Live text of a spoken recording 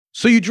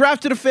So you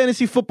drafted a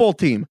fantasy football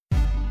team.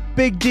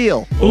 Big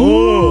deal.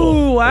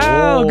 Ooh,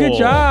 wow, good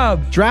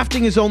job.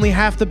 Drafting is only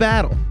half the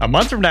battle. A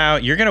month from now,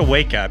 you're going to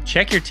wake up,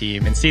 check your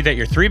team, and see that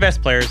your 3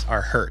 best players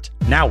are hurt.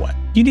 Now what?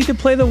 You need to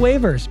play the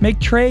waivers,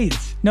 make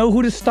trades, know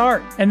who to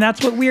start, and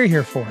that's what we're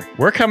here for.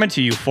 We're coming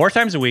to you 4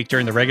 times a week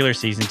during the regular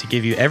season to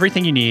give you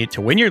everything you need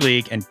to win your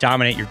league and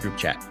dominate your group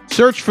chat.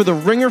 Search for the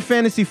Ringer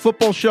Fantasy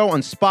Football Show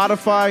on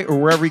Spotify or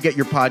wherever you get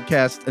your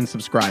podcasts and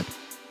subscribe.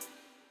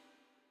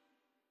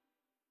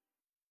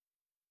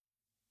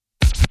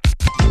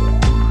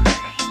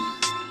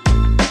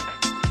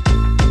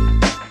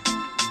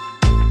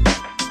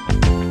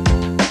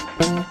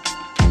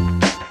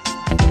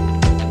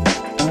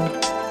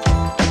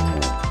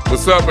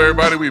 What's up,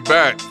 everybody? We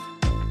back.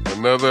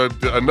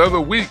 Another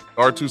week.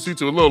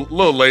 R2C2 a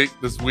little late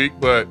this week,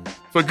 but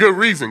for good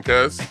reason,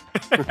 cuz.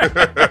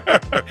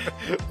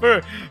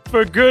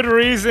 for good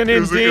reason,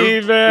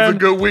 indeed, man. It was a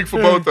good week for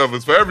both of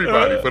us, for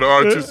everybody, for the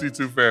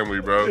R2C2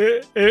 family, bro.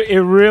 It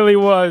really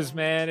was,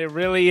 man. It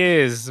really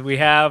is. We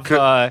have...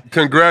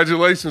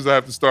 Congratulations, I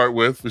have to start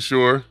with, for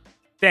sure.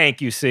 Thank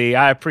you, C.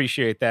 I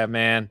appreciate that,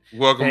 man.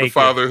 Welcome to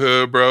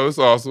fatherhood, bro. It's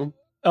awesome.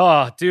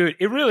 Oh, dude,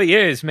 it really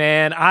is,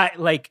 man.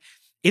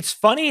 It's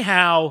funny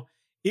how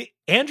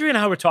Andrea and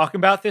I were talking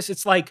about this.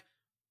 It's like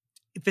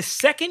the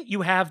second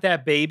you have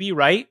that baby,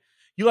 right?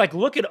 You like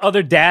look at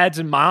other dads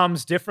and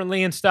moms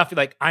differently and stuff. You're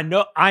like, I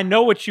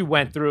know what you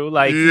went through.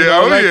 Like,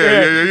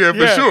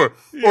 for sure.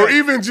 Yeah. Or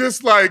even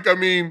just like, I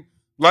mean,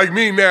 like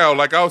me now,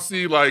 like I'll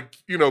see like,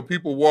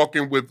 people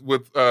walking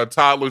with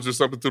toddlers or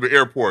something to the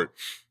airport,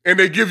 and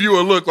they give you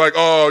a look like,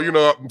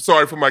 oh, I'm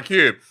sorry for my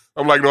kid.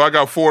 I'm like, no, I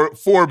got four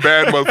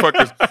bad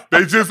motherfuckers.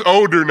 They just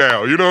older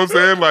now. You know what I'm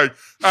saying? Like,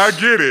 I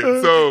get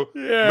it. So,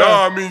 no,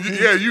 I mean,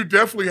 yeah, you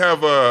definitely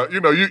have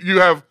you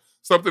have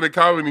something in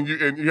common,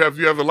 and you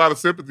have a lot of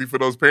sympathy for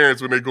those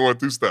parents when they're going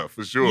through stuff,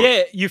 for sure.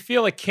 Yeah, you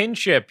feel a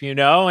kinship,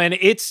 and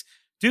it's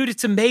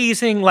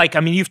amazing. Like, I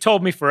mean, you've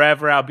told me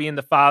forever how being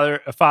a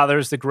father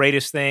is the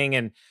greatest thing,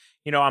 and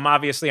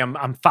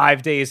I'm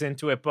 5 days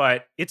into it,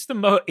 but it's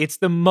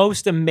the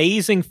most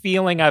amazing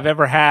feeling I've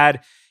ever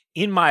had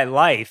in my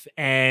life.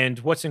 And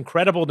what's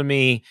incredible to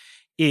me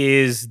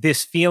is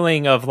this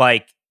feeling of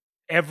like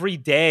every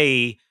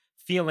day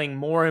feeling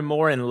more and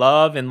more in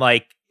love. And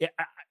like,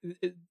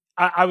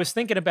 I was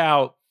thinking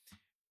about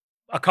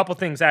a couple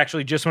things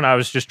actually, just when I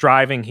was just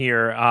driving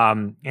here.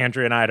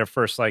 Andrea and I had our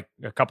first like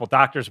a couple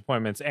doctor's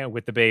appointments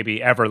with the baby,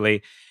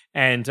 Everly.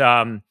 And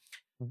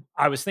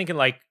I was thinking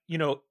like,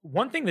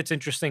 one thing that's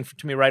interesting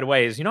to me right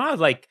away is, how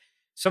like,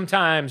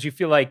 sometimes you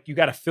feel like you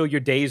got to fill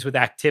your days with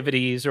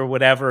activities or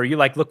whatever. You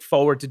like look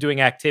forward to doing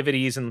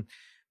activities, and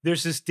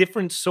there's this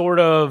different sort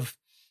of,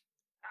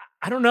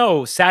 I don't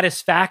know,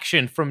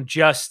 satisfaction from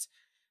just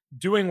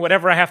doing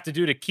whatever I have to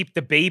do to keep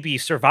the baby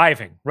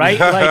surviving, right?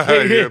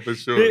 Like, yeah, for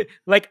sure.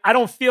 Like, I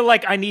don't feel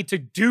like I need to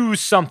do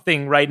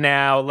something right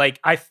now. Like,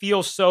 I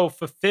feel so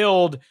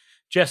fulfilled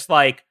just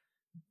like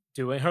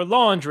doing her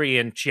laundry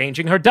and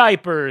changing her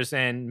diapers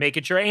and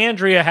making sure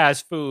Andrea has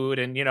food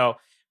and,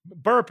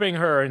 burping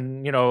her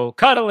and,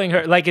 cuddling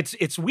her. Like,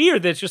 it's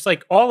weird that it's just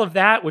like all of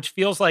that, which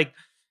feels like,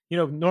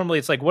 normally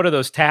it's like, what are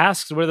those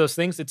tasks? What are those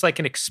things? It's like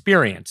an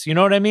experience. You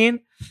know what I mean?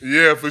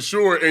 Yeah, for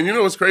sure. And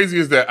what's crazy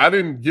is that I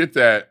didn't get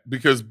that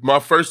because my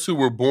first 2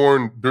 were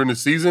born during the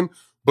season,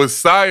 but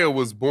Saya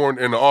was born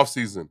in the off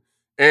season.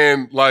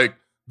 And like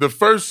the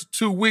first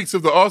 2 weeks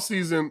of the off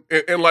season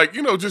and like,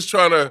 just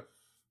trying to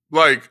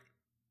like,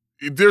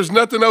 there's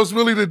nothing else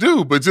really to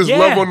do but just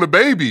love on the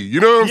baby. You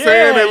know what I'm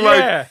saying? And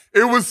like,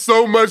 it was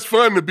so much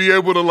fun to be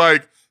able to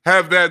like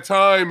have that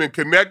time and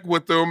connect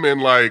with them. And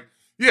like,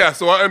 yeah,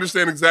 so I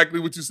understand exactly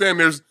what you're saying.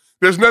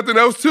 There's nothing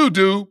else to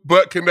do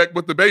but connect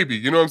with the baby.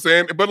 You know what I'm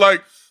saying? But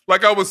like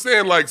I was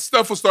saying, like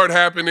stuff will start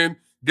happening,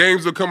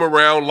 games will come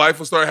around, life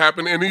will start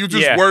happening, and then you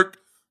just work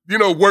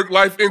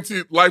life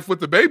into life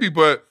with the baby.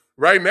 But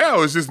right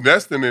now it's just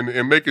nesting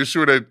and making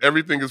sure that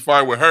everything is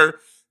fine with her.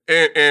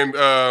 And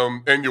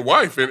your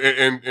wife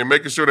and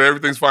making sure that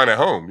everything's fine at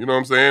home. You know what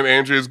I'm saying?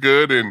 Andrea's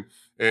good and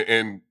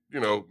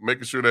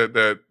making sure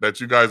that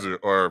you guys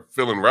are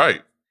feeling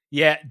right.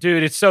 Yeah,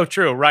 dude, it's so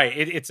true. Right.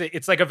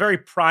 It's like a very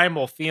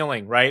primal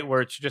feeling, right? Where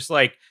it's just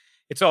like,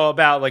 it's all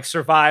about like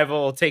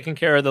survival, taking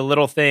care of the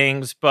little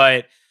things,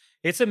 but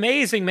it's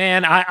amazing,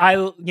 man.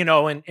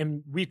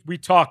 And we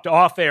talked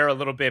off air a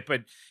little bit,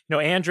 but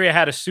Andrea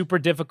had a super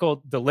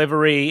difficult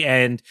delivery,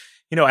 and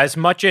as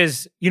much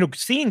as,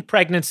 seeing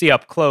pregnancy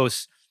up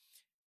close,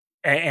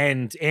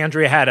 and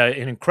Andrea had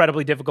an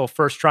incredibly difficult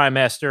first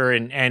trimester,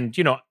 and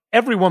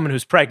every woman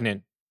who's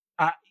pregnant,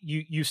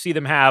 you see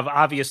them have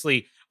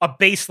obviously a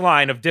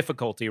baseline of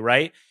difficulty,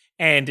 right?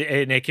 And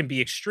it can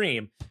be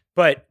extreme.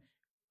 But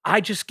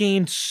I just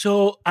gained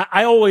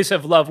I always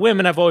have loved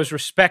women. I've always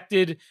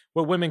respected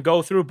what women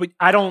go through, but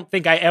I don't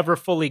think I ever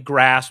fully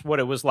grasped what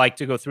it was like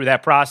to go through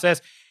that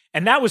process.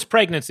 And that was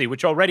pregnancy,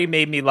 which already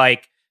made me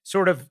like,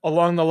 sort of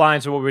along the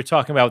lines of what we were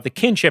talking about with the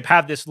kinship,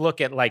 have this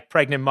look at like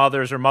pregnant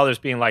mothers or mothers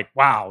being like,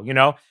 wow,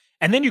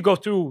 And then you go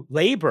through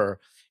labor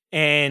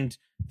and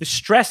the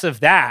stress of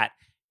that.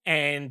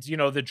 and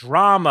the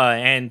drama,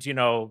 and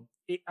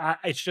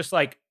it's just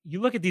like you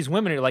look at these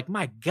women and you're like,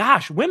 my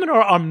gosh, women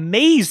are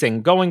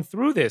amazing going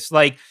through this.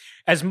 Like,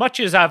 as much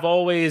as I've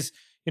always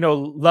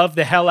loved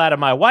the hell out of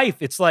my wife,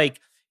 it's like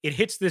it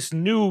hits this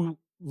new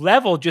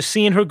level just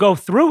seeing her go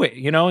through it,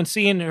 and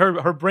seeing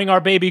her bring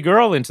our baby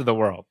girl into the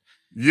world.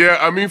 Yeah,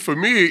 I mean, for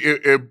me,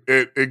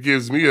 it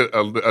gives me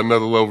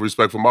another level of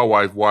respect for my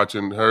wife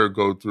watching her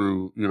go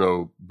through,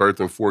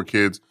 birthing 4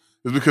 kids.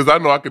 Is because I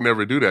know I could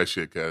never do that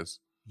shit, cuz.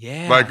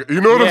 Yeah. Like, you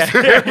know what I'm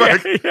saying?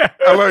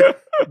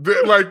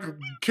 Like, like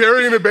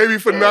carrying a baby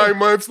for 9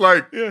 months,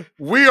 like,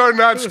 we are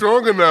not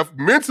strong enough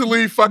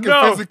mentally,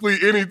 physically,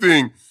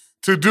 anything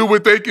to do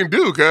what they can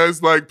do,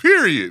 cuz, like,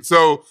 period.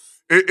 So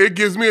it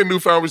gives me a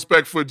newfound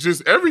respect for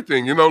just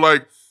everything,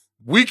 like,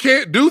 we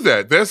can't do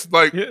that. That's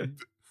like... Yeah.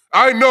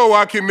 I know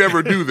I can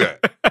never do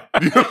that.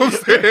 You know what I'm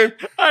saying?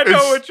 I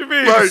know what you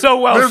mean. Like, so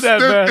well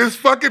said, man. It's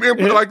fucking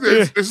like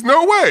this. It's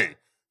no way.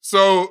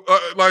 So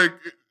like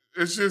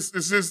it's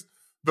just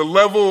the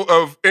level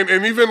of and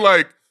even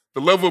like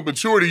the level of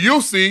maturity you'll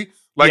see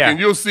and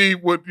you'll see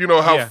what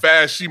how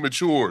fast she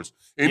matures.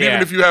 And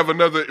even if you have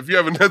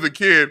another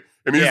kid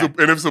and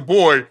and it's a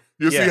boy,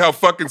 you'll see how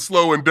fucking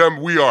slow and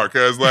dumb we are,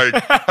 cuz like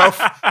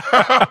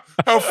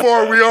how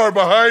far we are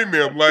behind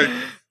them. Like,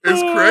 it's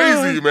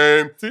crazy,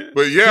 man.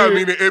 But yeah, I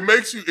mean,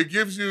 it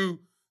gives you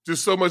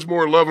just so much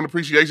more love and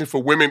appreciation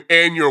for women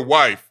and your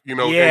wife,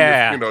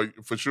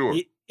 and for sure.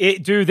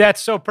 Dude,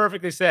 that's so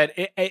perfectly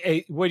said.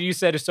 What you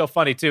said is so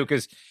funny too,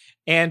 because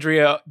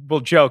Andrea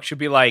will joke. She'll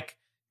be like,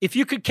 if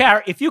you could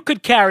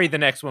carry the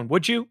next one,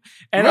 would you?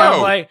 And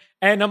no.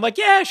 I'm like,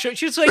 yeah, sure.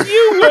 She's like,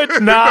 you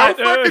would not.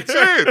 No fucking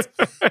chance.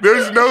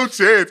 There's no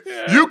chance.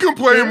 You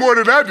complain more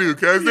than I do,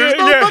 cuz there's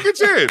no fucking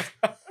chance.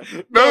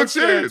 No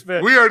chance.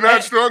 We are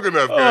not strong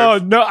enough,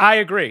 guys. Oh, no, I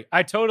agree.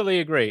 I totally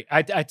agree.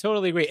 I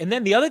totally agree. And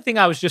then the other thing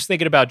I was just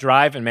thinking about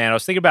driving, man, I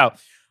was thinking about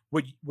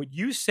what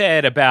you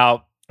said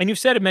about, and you've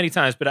said it many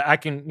times, but I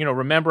can,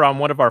 remember on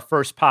one of our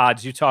first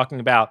pods, you talking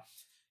about,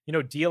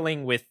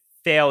 dealing with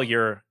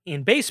failure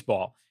in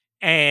baseball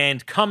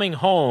and coming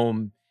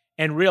home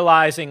and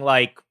realizing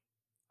like,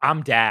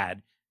 I'm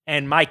dad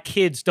and my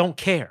kids don't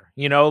care,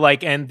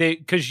 and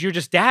because you're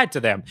just dad to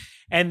them.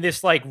 And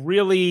this like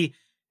really,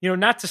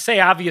 not to say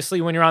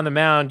obviously when you're on the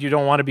mound, you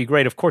don't want to be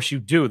great. Of course you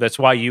do. That's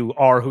why you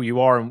are who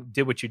you are and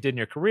did what you did in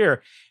your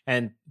career.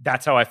 And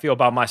that's how I feel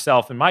about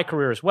myself and my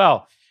career as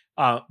well.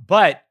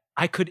 But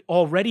I could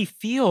already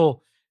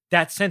feel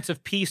that sense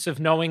of peace of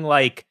knowing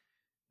like,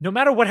 no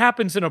matter what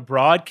happens in a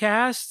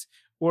broadcast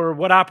or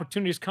what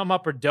opportunities come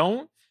up or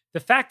don't, the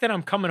fact that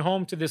I'm coming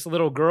home to this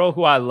little girl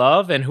who I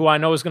love and who I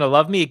know is going to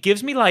love me, it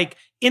gives me like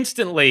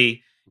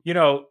instantly,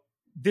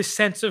 this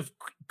sense of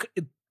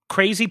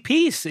crazy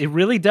peace. It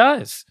really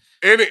does.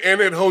 And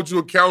it holds you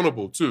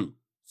accountable too.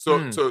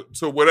 So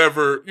to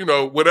whatever,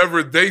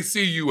 whatever they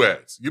see you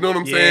as. You know what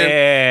I'm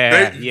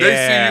saying? They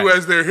see you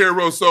as their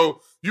hero.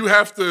 So you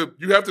have to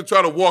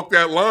try to walk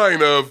that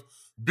line of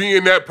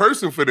being that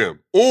person for them.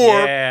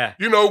 Or,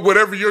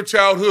 whatever your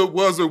childhood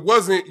was or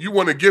wasn't, you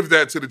want to give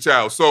that to the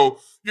child. So,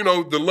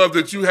 the love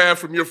that you have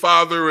from your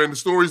father and the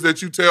stories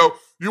that you tell,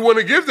 you want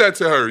to give that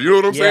to her. You know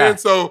what I'm saying?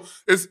 So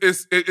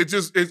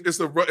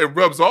it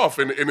rubs off,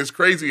 and it's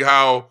crazy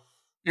how,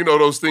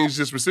 those things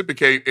just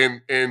reciprocate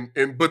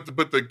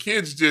but the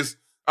kids just,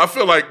 I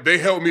feel like they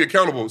held me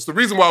accountable. It's the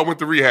reason why I went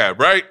to rehab,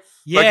 right?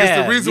 Like,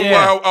 it's the reason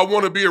why I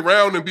want to be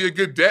around and be a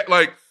good dad.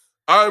 Like,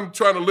 I'm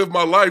trying to live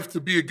my life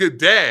to be a good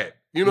dad.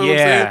 You know what I'm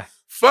saying?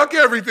 Fuck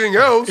everything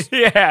else.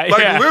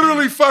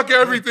 Literally fuck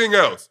everything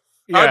else.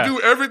 I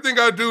do everything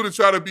I do to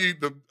try to be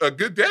a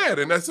good dad,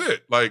 and that's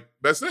it. Like,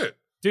 that's it.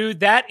 Dude,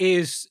 that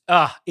is,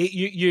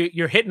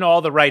 you're hitting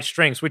all the right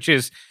strings, which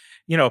is,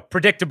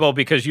 predictable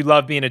because you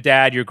love being a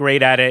dad, you're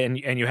great at it,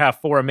 and you have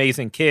 4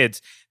 amazing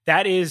kids.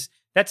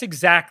 That's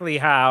exactly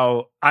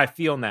how I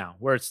feel now,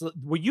 where it's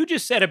what you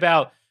just said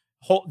about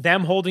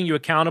them holding you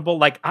accountable.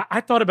 Like, I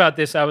thought about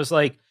this. I was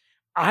like,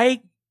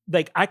 I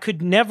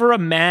could never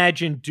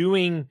imagine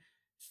doing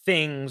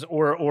things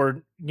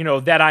or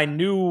that I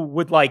knew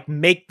would like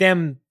make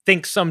them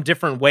think some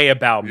different way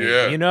about me.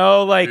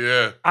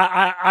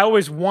 I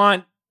always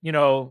want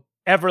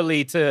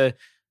Everly to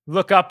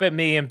look up at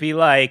me and be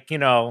like,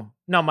 no,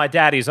 my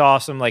daddy's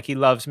awesome, like he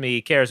loves me,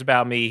 he cares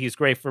about me, he's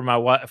great for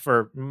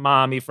for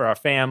mommy, for our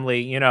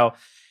family.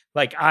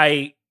 Like,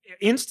 I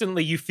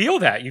instantly, you feel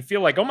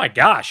like, oh my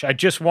gosh, I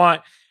just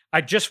want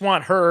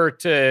her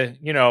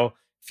to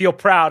feel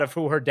proud of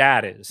who her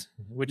dad is,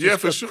 which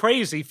is a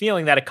crazy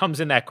feeling that it comes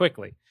in that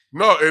quickly.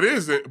 No, it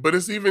isn't. But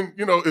it's even,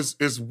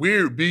 it's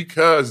weird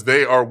because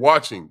they are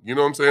watching. You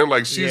know what I'm saying?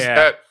 Like,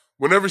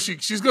 whenever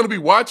she's going to be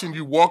watching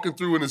you walking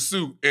through in a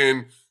suit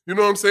and, you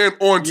know what I'm saying,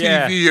 on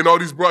TV and all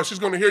these bras, she's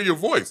going to hear your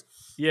voice.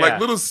 Yeah. Like,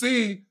 little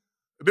C,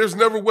 there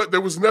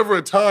was never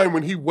a time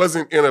when he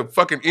wasn't in a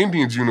fucking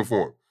Indians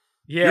uniform.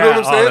 Yeah, you know what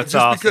I'm saying? Just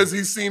awesome. Because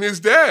he's seen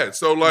his dad.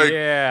 So like, you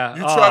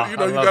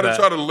gotta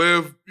try to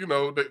live.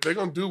 They're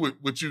gonna do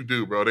what you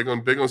do, bro. They're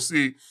gonna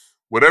see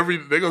whatever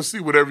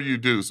you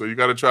do. So you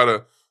gotta try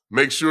to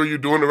make sure you're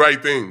doing the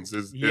right things.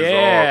 Is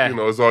Yeah.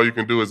 all is all you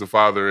can do as a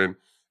father,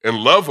 and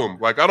love them.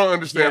 Like I don't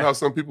understand how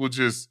some people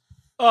just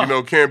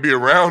can't be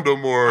around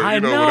them or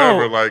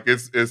whatever. Like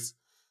it's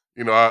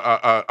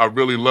I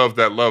really love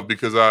that love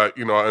because I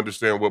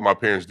understand what my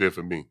parents did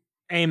for me.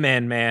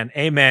 Amen, man.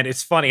 Amen.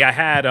 It's funny. I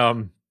had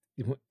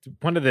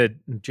one of the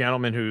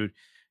gentlemen who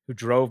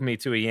drove me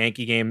to a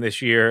Yankee game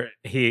this year.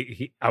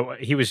 He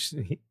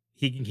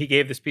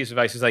gave this piece of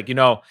advice. He's like,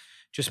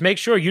 just make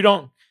sure you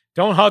don't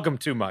hug him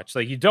too much.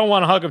 Like you don't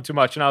want to hug him too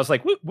much. And I was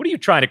like, what are you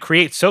trying to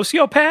create?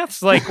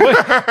 Sociopaths? Like,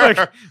 what?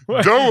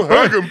 Don't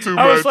hug him too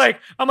much.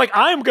 I'm like,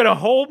 I'm gonna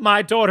hold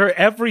my daughter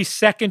every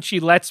second she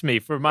lets me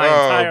for my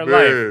entire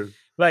life.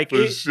 Like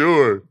for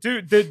sure,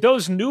 dude.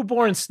 Those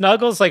newborn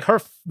snuggles, like her,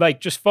 like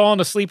just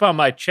falling asleep on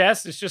my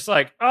chest. It's just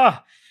like,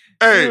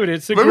 hey, dude,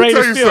 it's the let greatest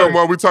me tell you feeling. something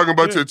while we're talking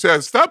about your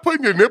chest. Stop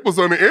putting your nipples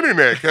on the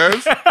internet,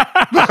 cuz.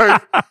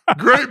 Like,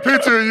 great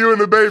picture of you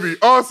and the baby,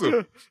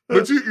 awesome.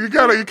 But you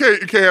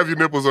can't have your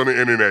nipples on the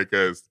internet,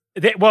 cuz.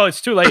 Well,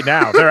 it's too late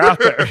now. They're out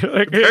there.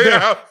 They're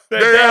out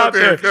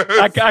there.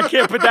 I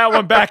can't put that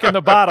one back in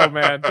the bottle,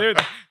 man. They're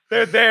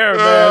there,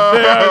 man.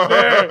 They're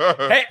there.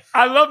 Hey,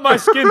 I love my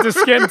skin to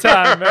skin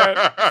time,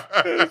 man.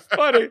 It's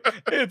funny.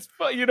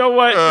 You know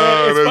what?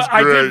 Man?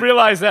 I did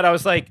realize that. I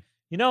was like,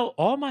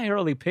 all my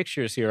early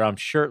pictures here, I'm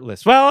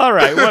shirtless. Well, all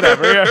right,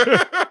 whatever.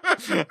 Yeah.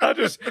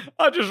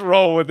 I'll just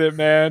roll with it,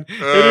 man.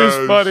 It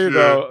is funny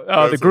though.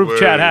 Oh, the group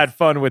chat had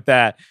fun with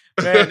that.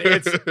 Man,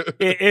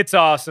 it's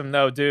awesome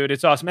though, dude.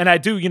 It's awesome. And I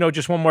do,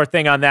 just one more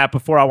thing on that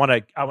before I want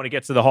to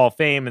get to the Hall of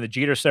Fame and the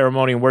Jeter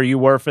ceremony and where you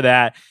were for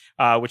that.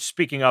 Which,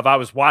 speaking of, I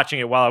was watching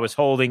it while I was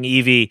holding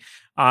Evie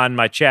on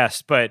my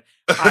chest, but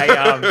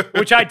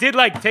which I did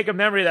take a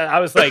memory that I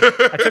was like,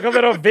 I took a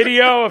little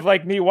video of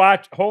me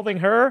holding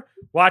her,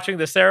 watching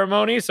the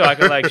ceremony, so I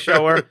could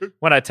show her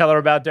when I tell her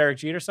about Derek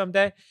Jeter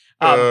someday.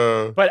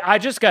 But I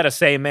just gotta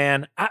say,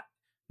 man,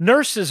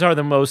 nurses are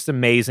the most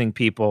amazing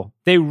people.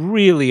 They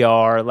really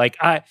are.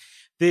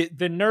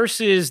 The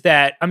nurses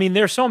that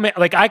there's so many.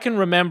 I can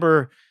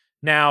remember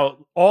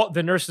now all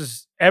the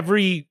nurses,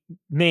 every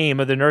name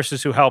of the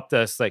nurses who helped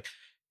us,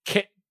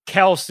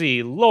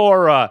 Kelsey,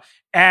 Laura,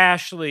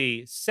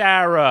 Ashley,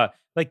 Sarah,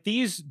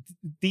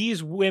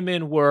 these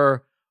women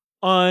were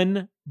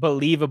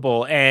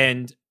unbelievable.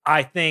 And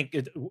I think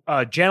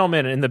a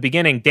gentleman in the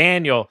beginning,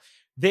 Daniel,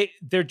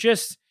 they're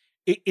just,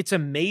 it's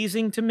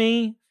amazing to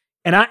me.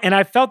 And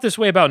I felt this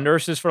way about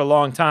nurses for a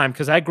long time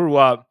because I grew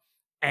up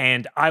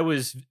and I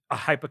was a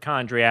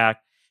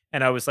hypochondriac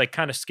and I was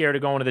kind of scared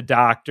of going to the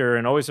doctor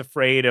and always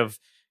afraid of,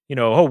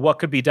 what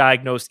could be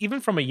diagnosed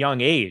even from a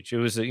young age. It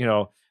was,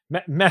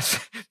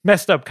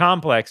 messed up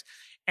complex.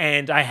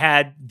 And I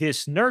had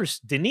this nurse,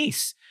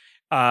 Denise,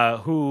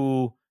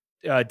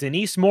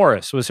 Denise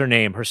Morris was her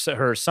name.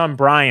 Her son,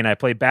 Brian, I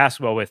played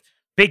basketball with.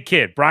 Big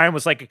kid. Brian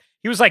was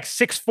he was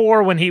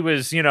 6'4" when he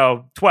was,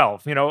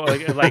 12,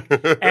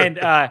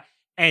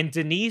 and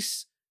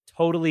Denise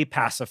totally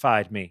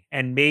pacified me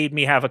and made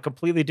me have a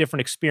completely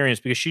different experience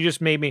because she just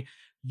made me,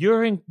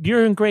 you're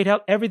in great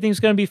health. Everything's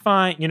going to be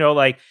fine.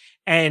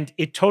 And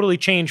it totally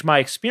changed my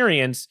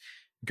experience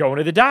going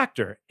to the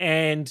doctor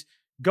and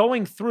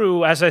going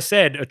through, as I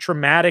said, a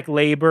traumatic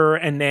labor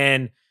and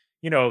then,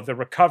 the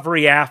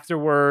recovery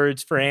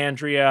afterwards for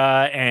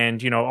Andrea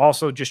and,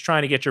 also just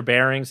trying to get your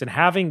bearings and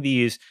having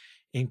these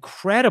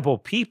incredible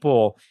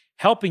people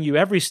helping you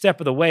every step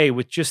of the way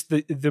with just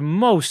the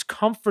most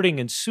comforting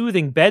and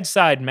soothing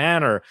bedside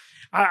manner.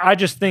 I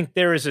just think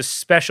there is a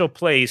special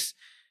place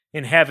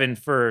in heaven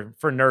for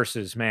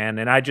nurses, man.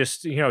 And I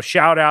just,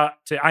 shout out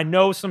to, I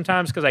know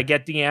sometimes because I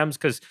get DMs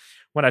because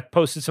when I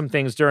posted some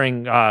things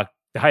during the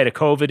height of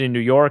COVID in New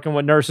York and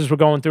what nurses were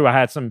going through, I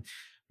had some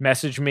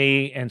message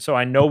me. And so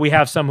I know we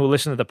have some who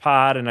listen to the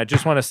pod. And I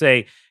just want to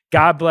say,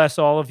 God bless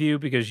all of you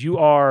because you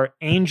are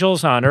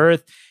angels on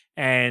earth.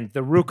 And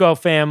the Rucco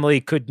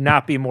family could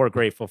not be more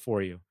grateful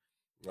for you.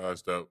 Oh,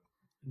 that's dope.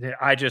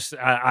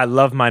 I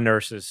love my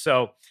nurses.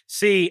 So,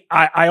 see,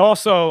 I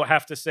also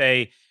have to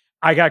say,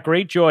 I got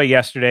great joy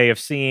yesterday of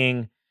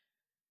seeing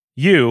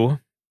you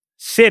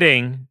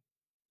sitting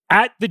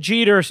at the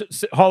Jeter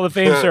Hall of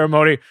Fame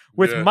ceremony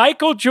with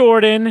Michael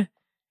Jordan,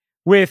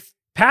 with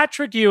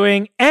Patrick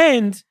Ewing,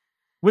 and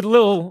with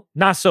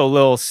not so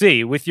little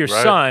C, with your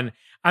son.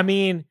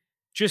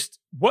 Just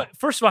what?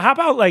 First of all, how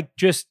about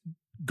just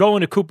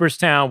going to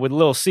Cooperstown with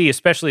Lil C,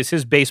 especially as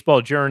his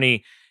baseball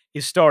journey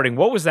is starting?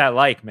 What was that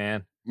like,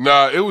 man?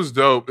 Nah, it was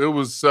dope. It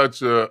was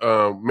such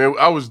a man.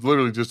 I was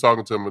literally just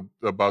talking to him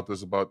about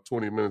this about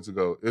 20 minutes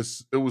ago.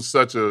 It was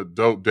such a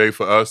dope day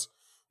for us.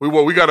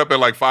 We got up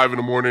at 5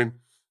 a.m,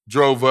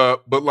 drove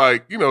up, but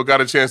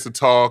got a chance to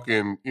talk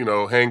and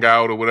hang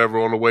out or whatever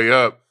on the way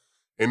up,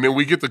 and then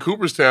we get to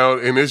Cooperstown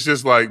and it's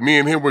just me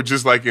and him were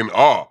just in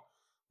awe.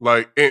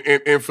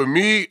 And for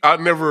me, I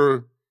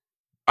never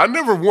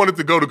wanted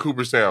to go to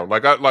Cooperstown.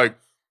 And I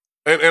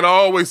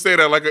always say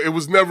that it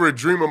was never a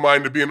dream of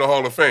mine to be in the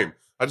Hall of Fame.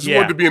 I just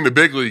wanted to be in the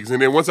big leagues.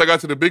 And then once I got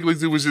to the big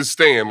leagues, it was just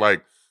staying,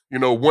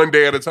 one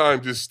day at a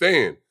time, just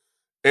staying.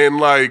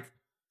 And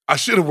I I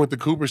should have went to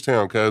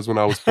Cooperstown, cuz, when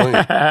I was playing.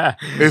 Yeah.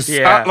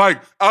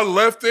 I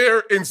left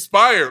there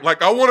inspired.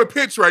 Like, I want to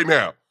pitch right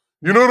now.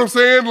 You know what I'm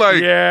saying?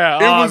 Like, Yeah.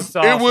 That's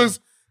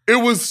awesome. it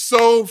was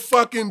so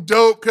fucking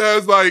dope,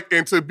 cuz, like,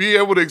 and to be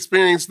able to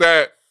experience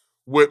that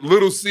with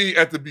Little C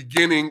at the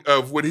beginning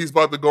of what he's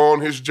about to go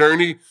on his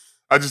journey,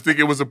 I just think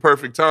it was a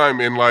perfect time.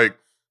 And like,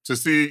 to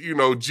see, you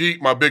know,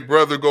 Jeet, my big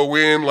brother, go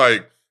in,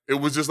 like, it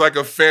was just like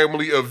a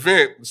family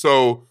event.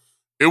 So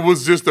it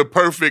was just the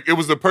perfect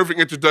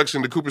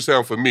introduction to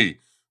Cooperstown for me,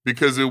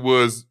 because it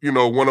was, you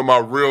know, one of my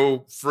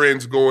real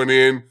friends going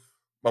in,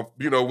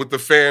 you know, with the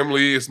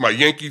family. It's my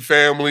Yankee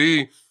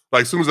family.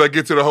 Like, as soon as I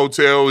get to the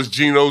hotel, it's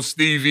Gino,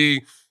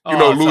 Stevie,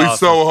 Louis awesome.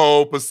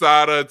 Soho,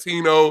 Posada,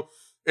 Tino.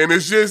 And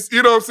it's just,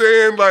 you know what I'm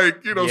saying?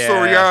 Like, you know, Yeah.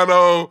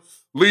 Soriano,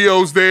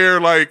 Leo's there.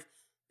 Like,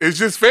 it's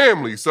just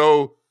family.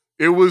 So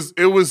it was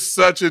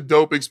such a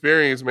dope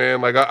experience,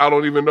 man. Like, I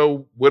don't even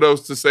know what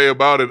else to say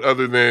about it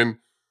other than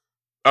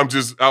I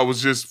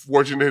was just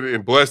fortunate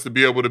and blessed to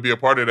be able to be a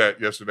part of that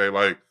yesterday.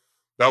 Like,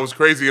 that was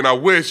crazy. And I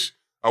wish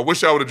I would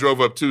have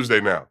drove up Tuesday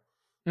now.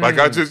 Like,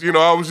 I just, you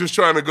know, I was just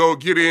trying to go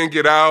get in,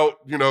 get out,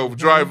 you know,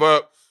 drive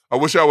up. I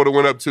wish I would have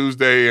went up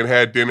Tuesday and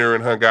had dinner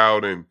and hung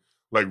out and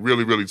like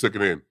really, really took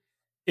it in.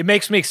 It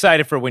makes me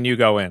excited for when you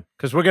go in,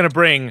 because we're going to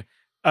bring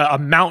a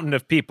mountain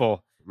of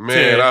people.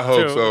 Man, I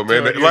hope so,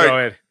 man.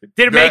 Like,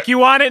 did it make you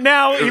want it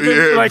now?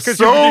 Yeah, Like,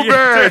 so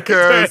bad,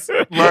 cuz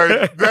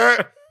like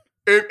that.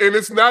 And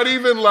it's not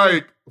even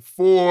like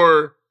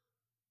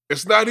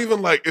it's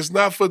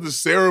not for the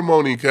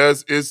ceremony,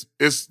 cuz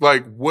it's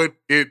like what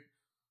it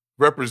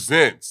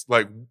represents.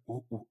 Like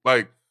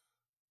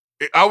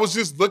I was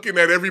just looking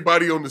at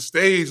everybody on the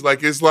stage.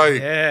 Like, it's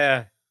like,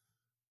 yeah.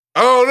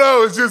 I don't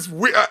know. It's just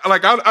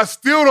I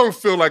still don't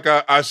feel like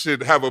I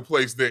should have a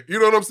place there. You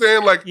know what I'm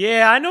saying? Like,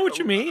 Yeah, I know what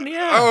you mean.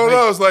 Yeah. I don't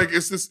know. It's like,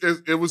 it's just,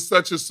 it was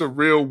such a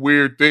surreal,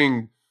 weird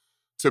thing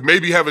to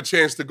maybe have a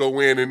chance to go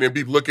in and then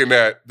be looking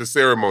at the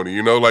ceremony.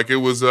 You know, like, it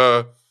was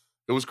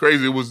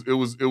crazy. It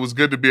was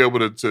good to be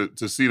able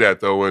to see that,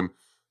 though, and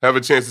have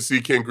a chance to see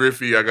Ken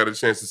Griffey. I got a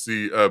chance to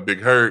see Big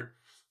Hurt.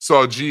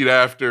 Saw Jeet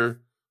after.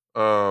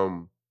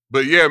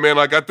 But yeah, man,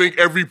 like, I think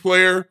every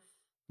player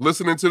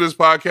listening to this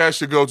podcast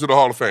should go to the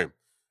Hall of Fame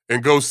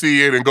and go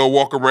see it and go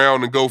walk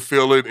around and go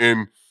feel it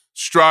and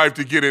strive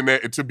to get in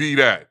that, to be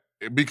that,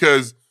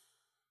 because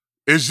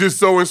it's just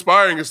so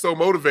inspiring. It's so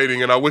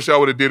motivating. And I wish I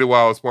would have did it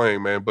while I was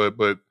playing, man.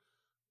 But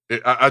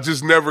I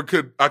just never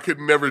could. I could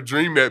never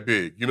dream that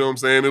big. You know what I'm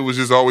saying? It was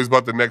just always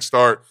about the next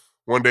start,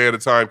 one day at a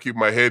time, keep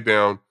my head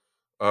down.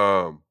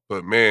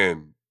 But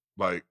man,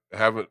 like,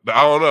 I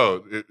don't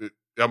know.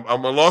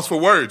 I'm a loss for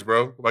words,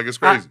 bro. Like, it's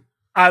crazy.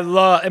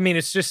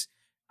 It's just,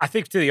 I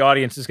think to the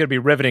audience, it's going to be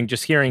riveting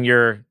just hearing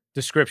your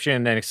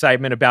description and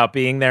excitement about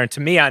being there. And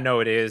to me, I know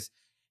it is.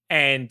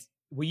 And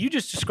what you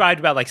just described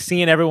about like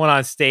seeing everyone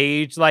on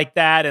stage like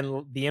that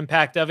and the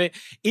impact of it,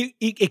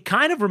 it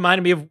kind of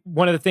reminded me of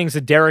one of the things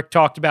that Derek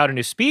talked about in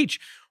his speech,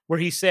 where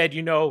he said,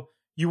 you know,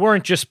 you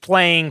weren't just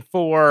playing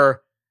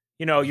for,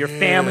 you know, your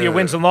family, your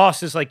wins and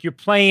losses. Like, you're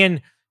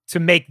playing to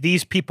make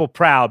these people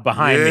proud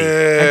behind me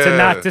and to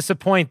not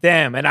disappoint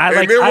them. And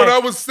then when I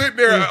was sitting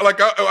there,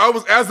 like, I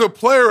was, as a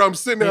player, I'm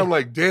sitting there, I'm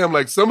like, damn,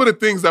 like, some of the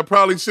things I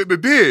probably shouldn't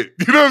have did.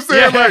 You know what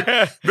I'm saying? Like,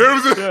 there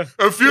was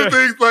a few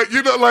things, like,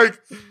 you know, like,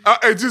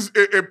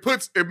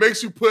 it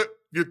makes you put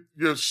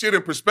your shit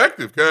in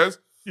perspective, cuz.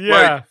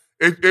 Like,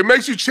 it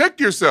makes you check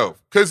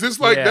yourself, because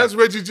it's like, that's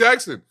Reggie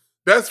Jackson.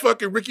 That's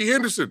fucking Ricky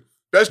Henderson.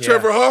 That's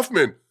Trevor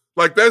Hoffman.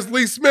 Like, that's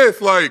Lee Smith.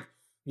 Like,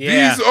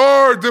 these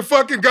are the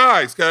fucking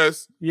guys,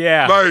 cuz.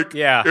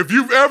 If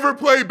you've ever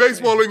played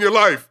baseball in your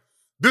life,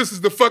 this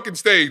is the fucking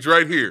stage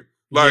right here.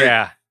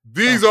 Like,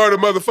 these are the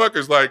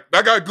motherfuckers. Like,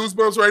 I got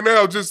goosebumps right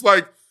now, just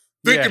like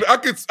thinking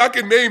I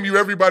can name you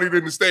everybody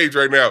in the stage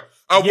right now.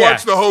 I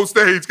watched the whole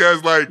stage,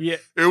 cuz, like,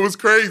 it was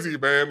crazy,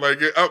 man.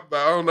 Like, I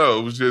don't know.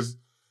 It was just,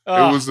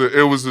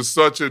 it was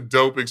such a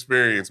dope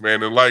experience,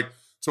 man. And like,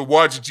 to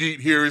watch Jeet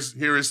hear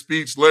his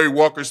speech, Larry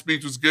Walker's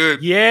speech was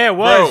good. Yeah, it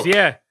was.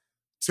 Bro,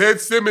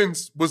 Ted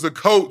Simmons was a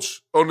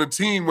coach on the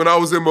team when I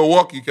was in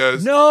Milwaukee,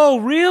 cuz. No,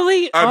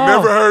 really? I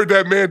never heard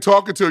that man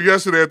talk until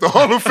yesterday at the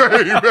Hall of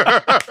Fame.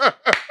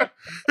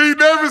 He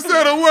never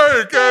said a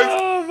word, cuz.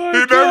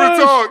 He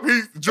never talked.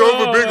 He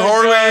drove a big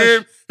Harley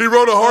in. He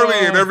rode a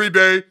Harley in every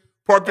day,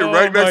 parked it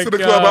right next to the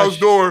clubhouse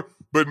door,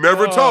 but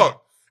never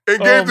talked.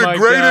 And gave the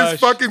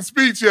greatest fucking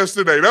speech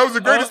yesterday. That was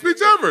the greatest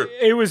speech ever.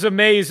 It was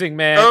amazing,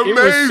 man. Amazing,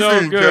 it was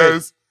so good.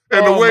 Cuz.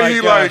 And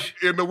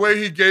the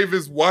way he gave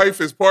his wife,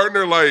 his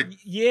partner, like,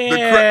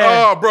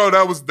 bro,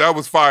 that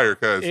was fire,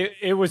 cuz.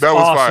 It was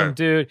awesome,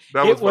 dude.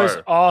 It was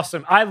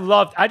awesome.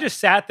 I just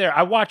sat there.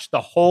 I watched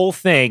the whole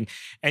thing,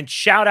 and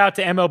shout out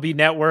to MLB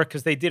Network,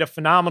 because they did a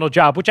phenomenal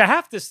job, which I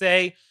have to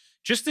say,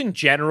 just in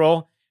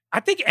general, I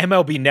think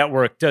MLB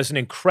Network does an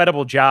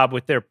incredible job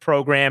with their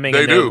programming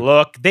and their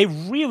look. They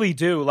really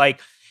do.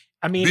 Like,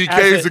 I mean,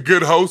 DK is a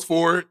good host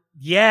for it.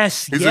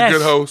 Yes, he's a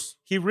good host.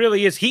 He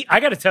really is. I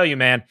got to tell you,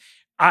 man,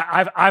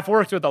 I've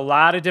worked with a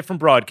lot of different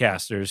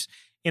broadcasters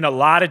in a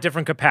lot of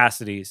different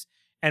capacities,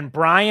 And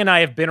Brian, I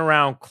have been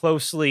around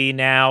closely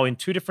now in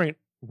two different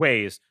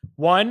ways.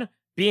 One,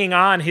 being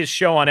on his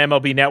show on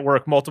MLB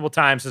Network multiple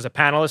times as a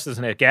panelist, as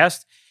a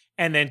guest.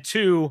 And then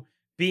two,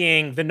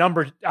 being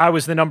I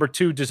was the number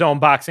 2 DAZN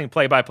boxing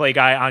play-by-play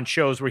guy on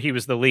shows where he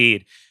was the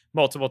lead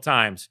multiple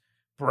times.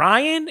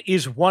 Brian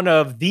is one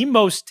of the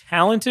most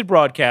talented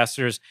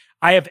broadcasters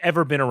I have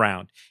ever been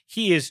around.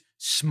 He is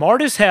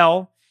smart as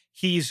hell.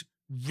 He's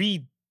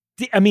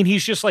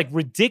just like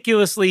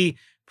ridiculously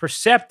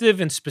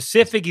perceptive and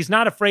specific. He's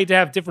not afraid to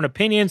have different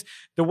opinions.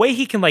 The way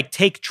he can like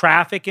take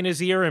traffic in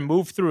his ear and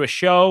move through a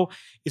show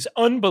is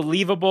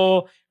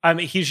unbelievable. I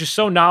mean, he's just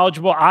so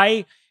knowledgeable.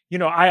 I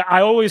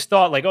always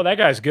thought like, oh, that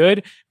guy's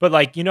good. But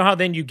like, you know how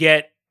then you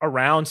get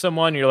around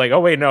someone, and you're like, oh,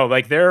 wait, no,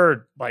 like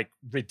they're like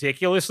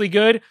ridiculously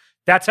good.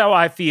 That's how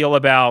I feel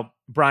about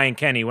Brian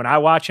Kenny. When I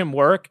watch him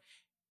work,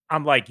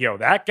 I'm like, yo,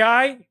 that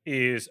guy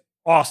is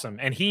awesome.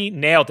 And he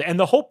nailed it. And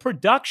the whole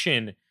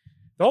production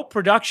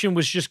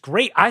was just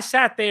great. I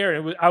sat there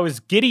and I was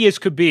giddy as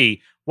could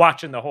be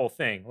watching the whole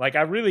thing. Like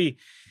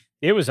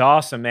it was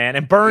awesome, man.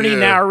 And Bernie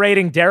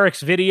narrating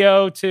Derek's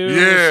video too.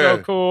 Yeah. Was so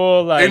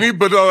cool. Like,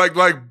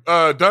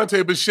 and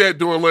Dante Bichette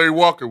doing Larry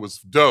Walker was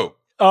dope.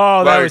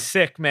 Oh, that was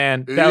sick,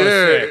 man. That was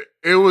sick.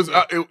 It was,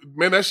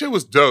 man, that shit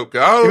was dope. I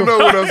don't know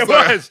what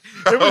else.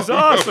 It was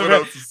awesome,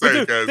 man.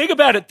 Dude, think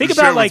about it. Think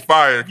about like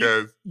fire,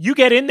 you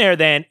get in there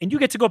then, and you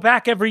get to go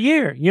back every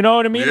year. You know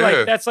what I mean?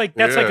 Yeah. Like that's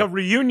like a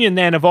reunion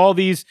then of all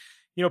these,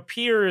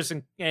 peers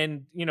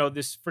and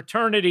this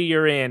fraternity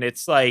you're in.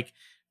 It's like,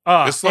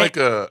 it's like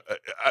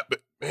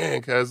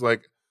man, cause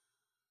like.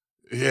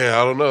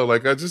 Yeah, I don't know.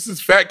 Like, I just this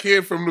fat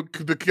kid from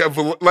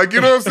the like, you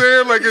know what I'm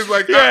saying? Like, it's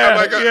like,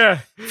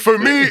 for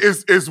me,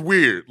 it's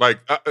weird. Like,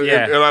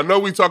 and I know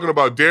we talking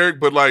about Derek,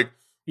 but like,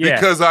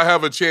 because I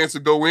have a chance to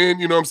go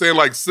in, you know what I'm saying?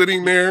 Like,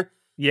 sitting there,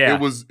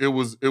 it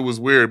was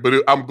weird.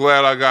 But I'm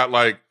glad I got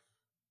like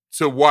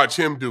to watch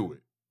him do it.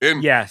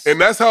 And and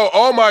that's how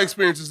all my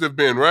experiences have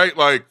been, right?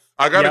 Like,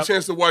 I got a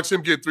chance to watch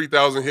him get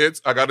 3,000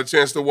 hits. I got a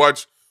chance to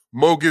watch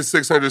Mo get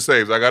 600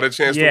 saves. I got a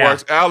chance to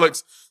watch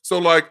Alex. So,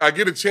 like, I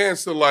get a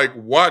chance to, like,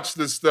 watch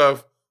this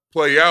stuff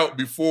play out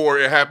before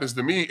it happens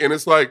to me. And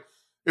it's, like,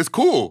 it's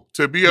cool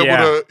to be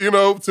able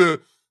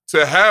to,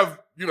 to have,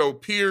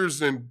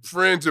 peers and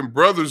friends and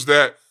brothers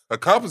that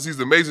accomplish these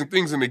amazing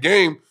things in the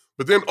game,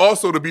 but then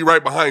also to be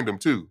right behind them,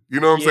 too. You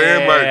know what I'm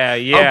saying? Like,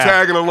 I'm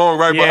tagging along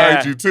right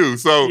behind you, too.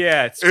 So,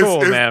 it's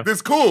cool, man.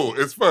 It's cool.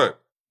 It's fun.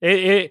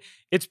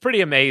 It's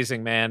pretty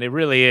amazing, man. It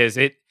really is.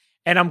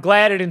 And I'm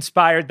glad it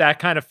inspired that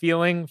kind of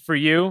feeling for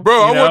you.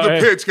 Bro, I want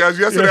the pitch, guys.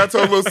 Yesterday I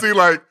told Lil C,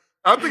 like,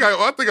 I think I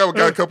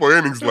got a couple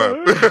innings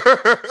left.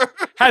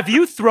 Have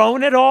you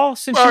thrown at all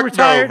since you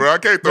retired? No, bro. I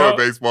can't throw a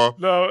baseball.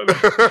 No.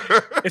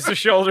 Is the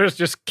shoulders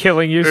just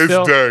killing you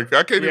still? It's done.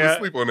 I can't even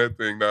sleep on that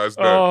thing. No, it's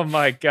done. Oh,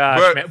 my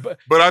gosh, man.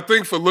 But I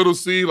think for Little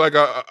C, like,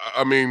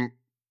 I mean,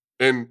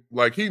 and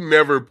like he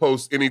never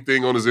posts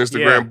anything on his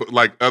Instagram, but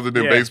like other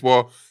than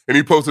baseball. And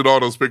he posted all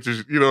those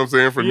pictures, you know what I'm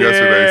saying, from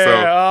yesterday.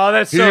 So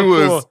that's so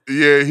cool.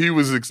 Yeah, he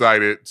was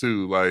excited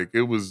too. Like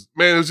it was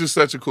just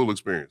such a cool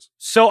experience.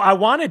 So I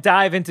want to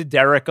dive into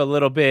Derek a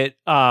little bit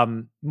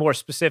more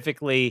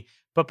specifically.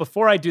 But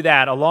before I do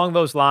that, along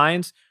those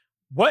lines,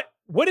 what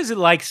is it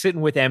like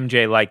sitting with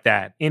MJ like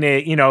that in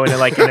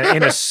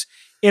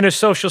a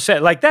social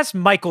set? Like that's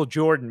Michael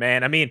Jordan,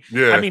 man. I mean,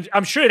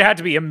 I'm sure it had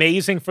to be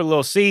amazing for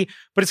Lil C,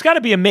 but it's got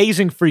to be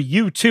amazing for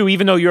you too,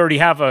 even though you already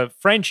have a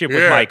friendship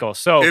with Michael.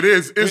 So it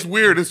is. It's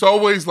weird. It's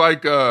always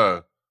like,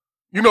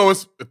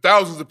 it's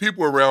thousands of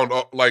people around.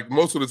 Like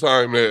most of the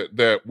time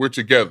that we're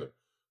together,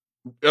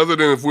 other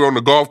than if we're on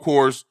the golf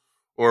course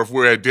or if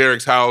we're at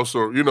Derek's house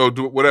or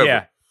do whatever.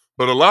 Yeah.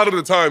 But a lot of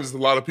the times, there's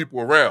a lot of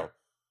people around.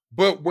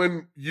 But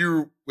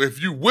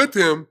if you with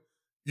him,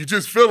 you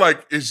just feel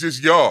like it's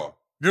just y'all.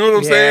 You know what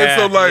I'm saying?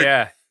 So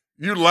like,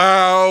 you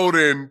loud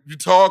and you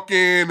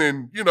talking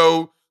and,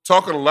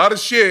 talking a lot of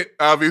shit,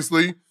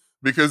 obviously,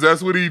 because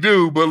that's what he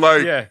do. But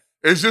like,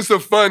 it's just a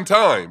fun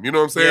time. You know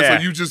what I'm saying? Yeah.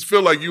 So you just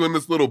feel like you in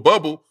this little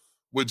bubble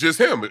with just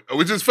him.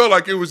 We just felt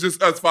like it was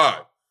just us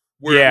five.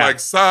 Where like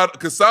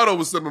because Sato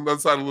was sitting on the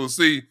other side of Little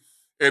C,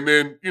 and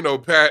then,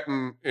 Pat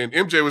and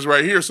MJ was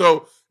right here.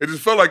 So it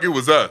just felt like it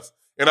was us.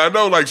 And I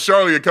know, like,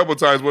 Charlie a couple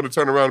times wanted to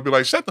turn around and be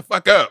like, shut the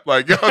fuck up.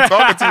 Like, y'all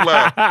talking too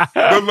loud.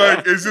 But,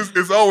 like,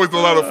 it's always a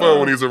lot of fun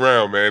when he's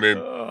around, man. And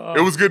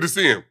it was good to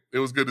see him.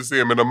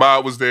 And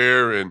Ahmad was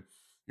there. And,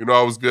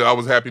 I was good. I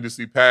was happy to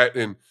see Pat.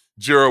 And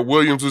Gerald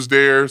Williams was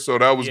there. So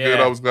that was good.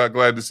 I was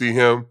glad to see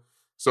him.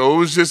 So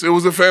it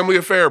was a family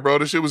affair, bro.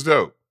 This shit was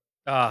dope.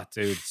 Oh,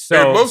 dude.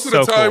 And most of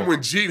the time when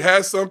Jeet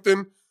has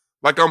something,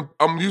 like,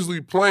 I'm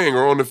usually playing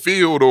or on the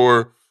field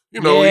or... he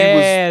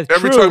was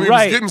every time he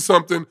was getting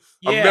something,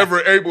 I'm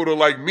never able to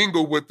like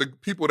mingle with the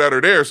people that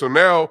are there. So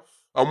now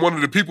I'm one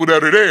of the people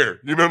that are there.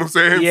 You know what I'm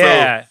saying?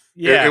 Yeah.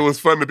 So it was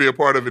fun to be a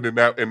part of it in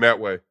that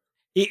way.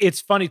 It's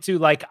funny too.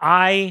 Like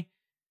diving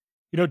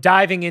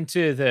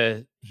into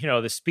the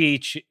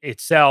speech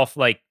itself,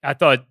 like I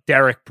thought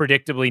Derek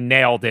predictably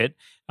nailed it.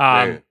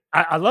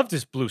 I loved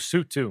his blue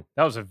suit too.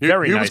 That was a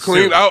very he nice was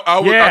clean. suit.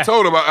 I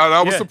told him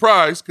I was Yeah.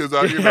 surprised because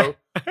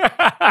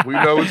we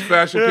know his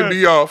fashion can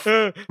be off.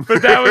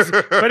 But that was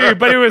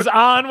but he was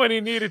on when he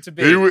needed to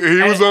be. He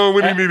was on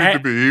when he needed to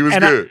be. He was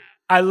good.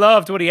 I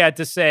loved what he had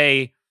to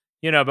say,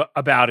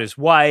 about his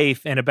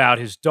wife and about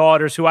his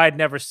daughters, who I had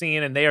never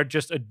seen, and they are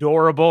just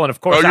adorable. And of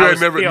course,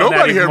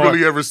 nobody had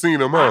really ever seen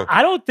him, huh?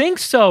 I don't think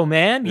so,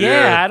 man.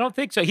 Yeah. I don't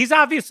think so. He's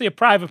obviously a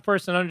private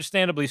person,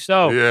 understandably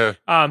so.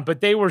 Yeah.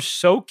 But they were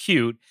so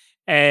cute.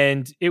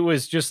 And it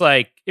was just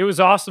it was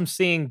awesome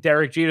seeing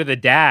Derek Jeter, the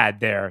dad,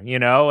 there,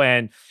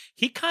 and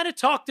he kind of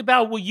talked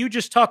about what you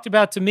just talked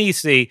about to me,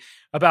 see,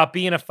 about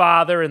being a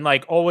father and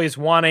always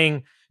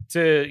wanting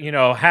to,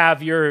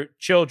 have your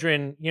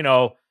children,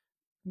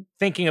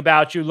 thinking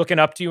about you, looking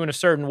up to you in a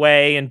certain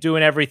way and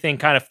doing everything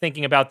kind of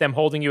thinking about them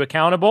holding you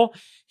accountable.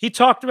 He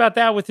talked about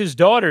that with his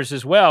daughters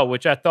as well,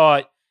 which I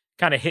thought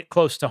kind of hit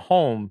close to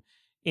home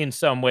in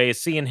some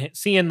ways. Seeing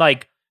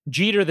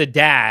Jeter, the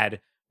dad,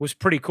 was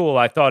pretty cool,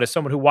 I thought, as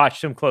someone who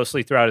watched him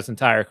closely throughout his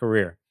entire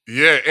career.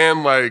 Yeah,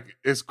 and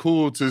it's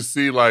cool to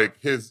see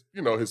his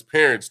his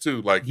parents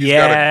too.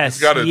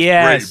 He's got a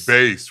great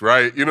base,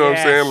 right? You know what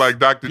I'm saying? Like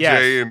Dr.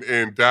 J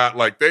and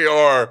Dot, they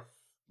are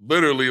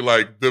literally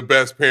the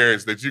best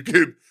parents that you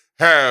could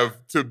have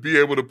to be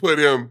able to put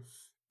him,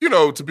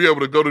 to be able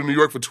to go to New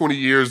York for 20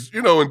 years,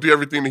 and do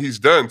everything that he's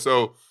done.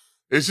 So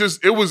it's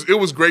just it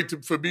was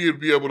great for me to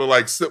be able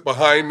to sit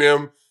behind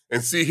them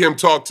and see him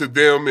talk to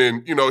them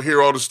and,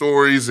 hear all the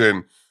stories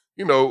and,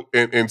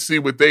 and see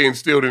what they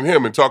instilled in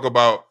him and talk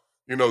about,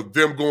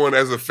 them going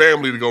as a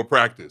family to go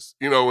practice,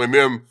 and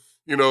them,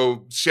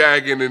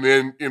 shagging and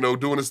then,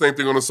 doing the same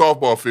thing on the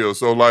softball field.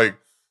 So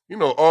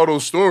all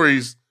those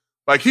stories,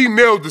 he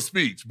nailed the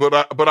speech, but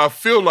I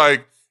feel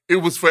like it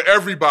was for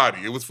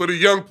everybody. It was for the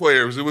young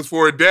players. It was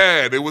for a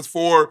dad. It was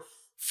for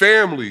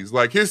families.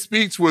 His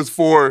speech was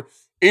for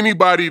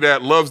anybody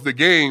that loves the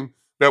game,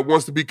 that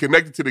wants to be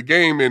connected to the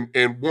game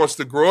and wants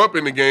to grow up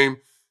in the game.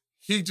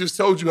 He just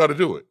told you how to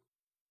do it.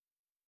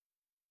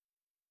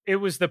 It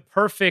was the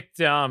perfect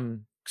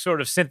sort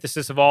of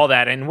synthesis of all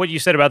that. And what you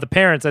said about the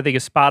parents, I think,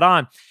 is spot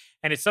on.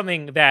 And it's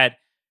something that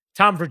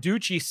Tom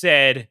Verducci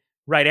said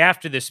right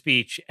after the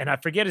speech. And I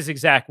forget his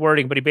exact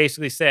wording, but he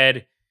basically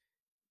said,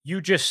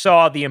 you just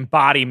saw the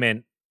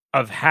embodiment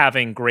of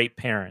having great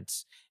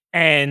parents.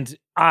 And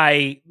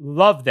I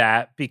love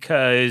that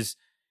because,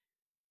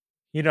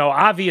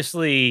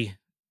 obviously,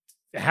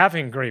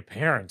 having great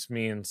parents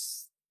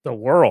means the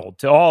world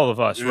to all of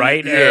us,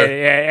 right?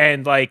 Yeah.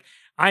 And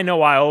I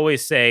know I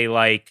always say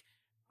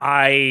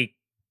I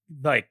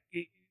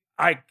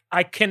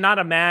cannot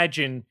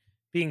imagine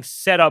being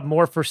set up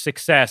more for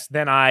success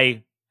than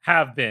I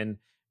have been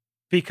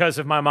because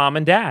of my mom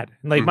and dad.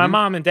 My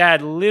mom and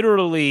dad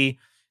literally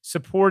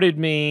supported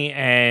me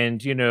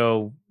and,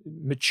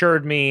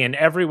 matured me in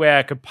every way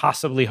I could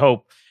possibly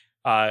hope,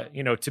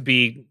 to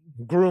be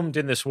groomed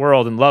in this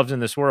world and loved in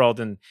this world.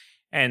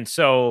 And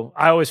so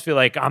I always feel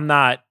like I'm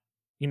not,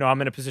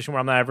 I'm in a position where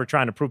I'm not ever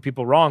trying to prove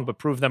people wrong, but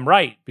prove them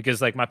right.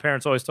 Because my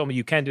parents always told me,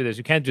 you can do this,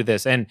 you can do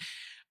this. And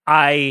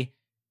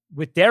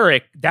with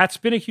Derek, that's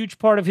been a huge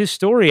part of his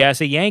story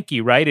as a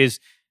Yankee, right?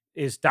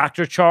 Is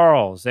Dr.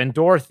 Charles and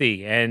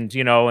Dorothy and,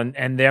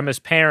 and them as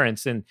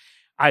parents. And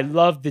I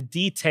love the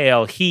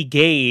detail he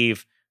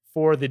gave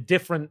for the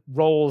different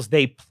roles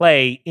they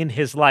play in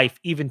his life,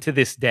 even to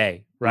this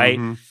day, right?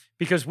 Mm-hmm.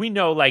 Because we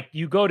know,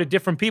 you go to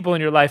different people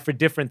in your life for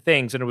different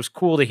things. And it was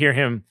cool to hear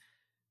him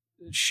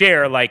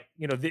share,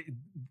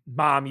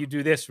 Mom, you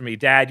do this for me.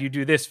 Dad, you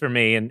do this for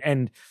me.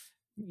 And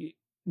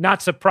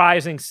not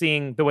surprising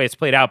seeing the way it's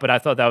played out, but I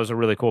thought that was a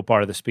really cool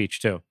part of the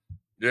speech too.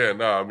 Yeah,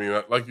 no, I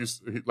mean, like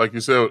you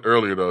said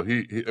earlier, though,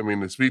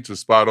 the speech was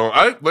spot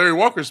on. Larry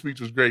Walker's speech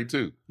was great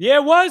too. Yeah,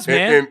 it was,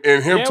 man.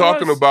 And him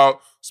talking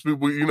about,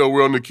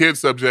 we're on the kid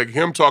subject,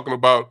 him talking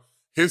about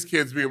his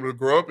kids being able to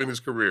grow up in his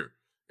career.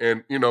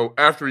 And,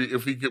 after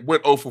if he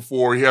went 0 for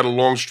 4, he had a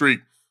long streak,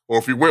 or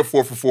if he went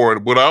 4 for 4,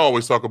 and what I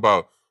always talk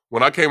about,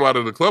 when I came out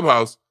of the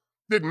clubhouse,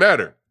 didn't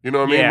matter. You know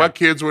what I mean? Yeah. My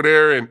kids were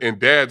there and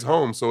dad's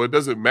home, so it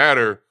doesn't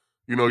matter,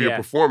 your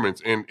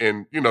performance. And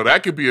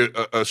that could be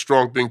a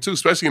strong thing too,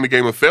 especially in the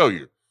game of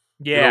failure.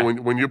 Yeah.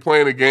 When you're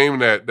playing a game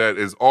that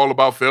is all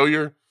about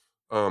failure,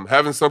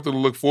 having something to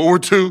look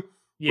forward to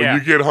when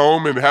you get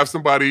home and have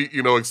somebody,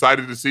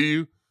 excited to see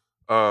you,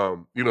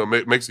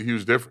 makes a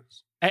huge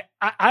difference.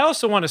 I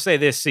also want to say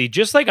this, see,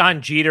 just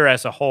on Jeter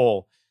as a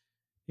whole,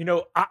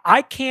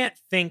 I can't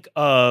think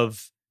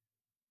of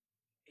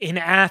an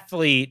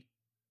athlete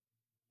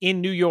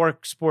in New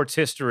York sports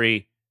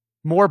history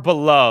more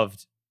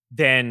beloved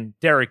than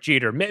Derek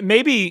Jeter.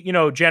 Maybe,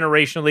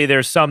 generationally,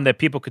 there's some that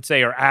people could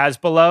say are as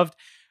beloved.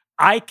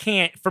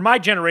 For my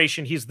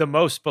generation, he's the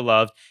most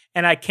beloved,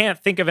 and I can't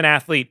think of an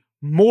athlete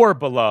more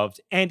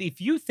beloved. And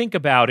if you think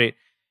about it,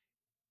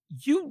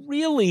 you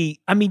really,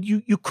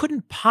 you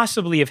couldn't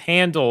possibly have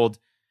handled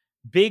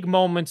big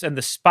moments and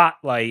the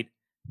spotlight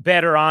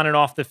better on and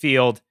off the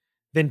field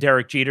than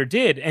Derek Jeter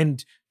did.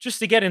 And just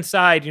to get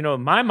inside,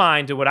 my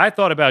mind and what I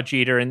thought about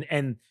Jeter,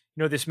 and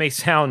this may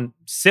sound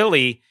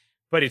silly,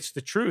 but it's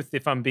the truth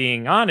if I'm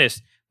being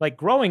honest. Like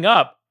growing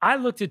up, I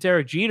looked at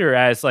Derek Jeter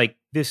as like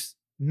this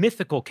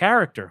mythical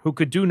character who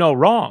could do no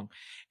wrong.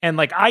 And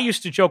like I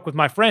used to joke with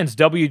my friends,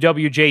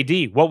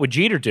 WWJD, what would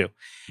Jeter do?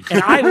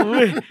 And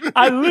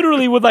I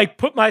literally would like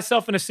put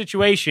myself in a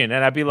situation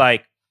and I'd be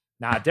like,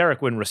 nah,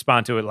 Derek wouldn't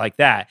respond to it like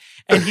that.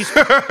 And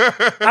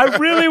I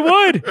really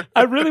would.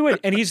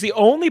 And he's the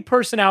only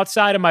person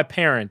outside of my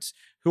parents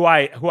who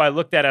I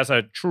looked at as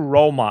a true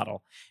role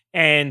model.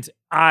 And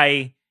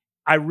I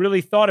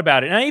really thought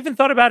about it. And I even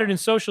thought about it in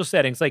social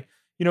settings, like,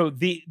 you know,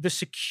 the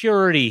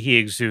security he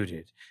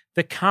exuded,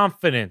 the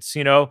confidence,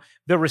 you know,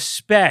 the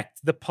respect,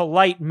 the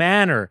polite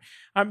manner.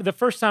 The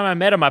first time I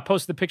met him, I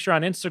posted the picture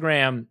on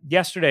Instagram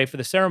yesterday for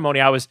the ceremony.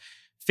 I was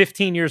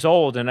 15 years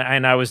old and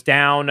I was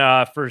down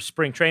for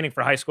spring training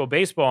for high school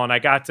baseball, and I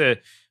got to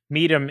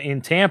meet him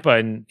in Tampa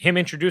and him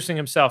introducing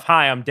himself.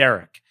 Hi, I'm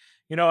Derek.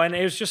 You know, and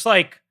it was just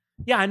like,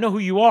 yeah, I know who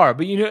you are.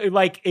 But, you know,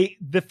 like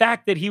the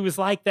fact that he was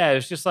like that,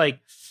 it's just like,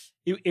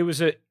 it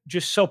was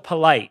just so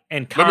polite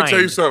and kind. Let me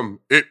tell you something.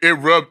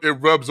 It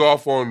rubs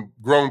off on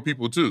grown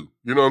people too.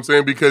 You know what I'm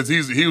saying? Because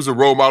he was a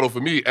role model for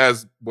me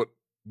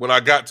when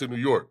I got to New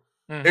York,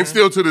 and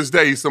still to this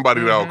day he's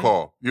somebody that I'll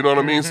call. You know what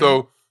I mean?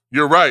 So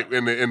you're right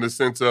in the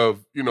sense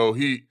of, you know,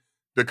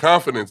 the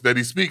confidence that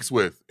he speaks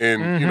with,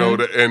 and you know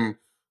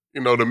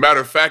the matter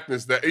of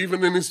factness that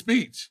even in his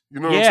speech, you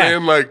know what I'm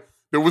saying? Like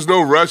there was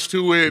no rush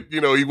to it. You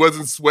know, he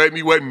wasn't sweating,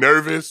 he wasn't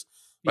nervous.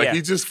 Like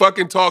he just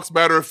fucking talks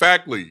matter of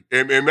factly,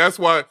 and that's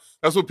what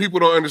people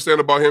don't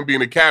understand about him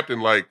being a captain.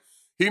 Like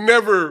he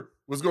never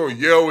was going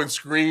to yell and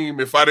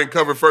scream if I didn't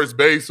cover first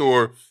base,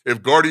 or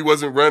if Gardy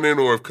wasn't running,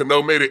 or if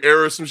Cano made an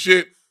error or some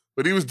shit.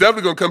 But he was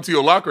definitely going to come to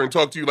your locker and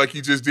talk to you like he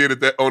just did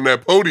on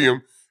that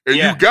podium, and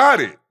you got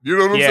it. You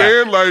know what I'm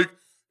saying? Like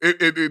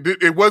it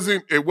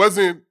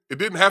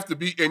didn't have to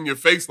be in your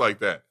face like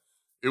that.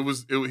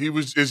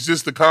 It's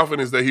just the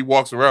confidence that he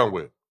walks around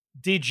with.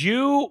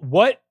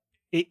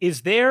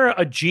 Is there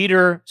a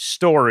Jeter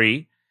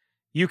story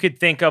you could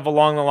think of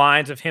along the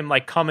lines of him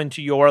like coming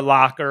to your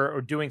locker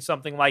or doing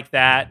something like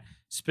that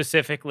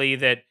specifically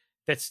that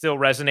still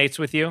resonates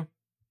with you?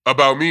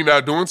 About me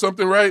not doing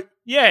something right?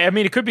 Yeah, I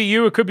mean, it could be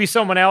you, it could be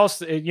someone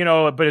else, you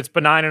know, but it's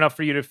benign enough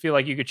for you to feel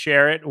like you could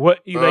share it.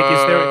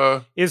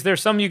 Is there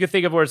something you could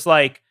think of where it's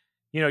like,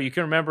 you know, you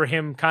can remember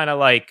him kind of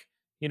like,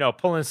 you know,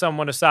 pulling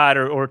someone aside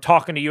or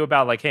talking to you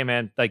about like, hey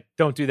man, like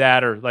don't do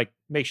that, or like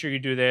make sure you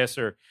do this,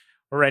 or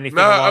anything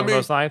along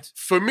those lines?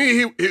 For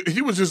me,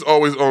 he was just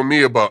always on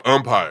me about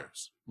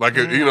umpires. Like,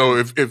 you know,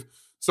 if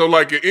so,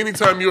 like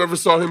anytime you ever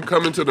saw him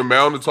come into the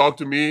mound to talk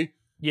to me,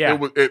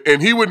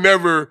 and he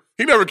never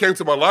came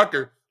to my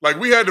locker. Like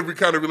we had the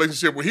kind of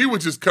relationship where he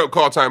would just call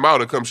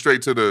timeout and come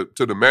straight to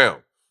the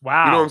mound.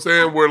 Wow. You know what I'm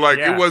saying? Where like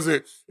it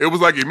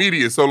was like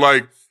immediate. So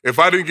like if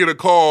I didn't get a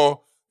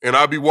call and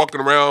I'd be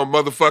walking around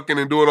motherfucking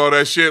and doing all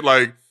that shit,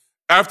 like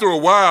after a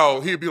while,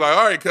 he'd be like,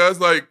 all right,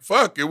 cuz, like,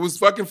 fuck, it was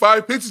fucking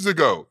 5 pitches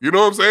ago. You know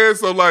what I'm saying?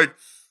 So, like,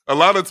 a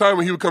lot of the time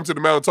when he would come to the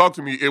mound and talk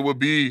to me, it would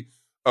be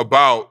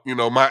about, you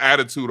know, my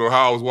attitude or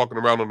how I was walking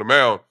around on the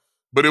mound.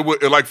 But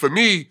like, for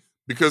me,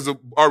 because of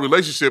our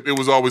relationship, it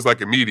was always, like,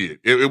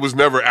 immediate. It was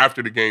never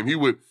after the game. He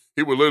would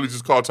literally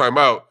just call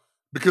timeout.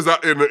 Because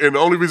and the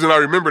only reason I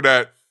remember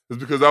that is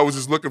because I was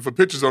just looking for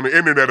pictures on the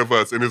internet of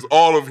us, and it's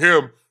all of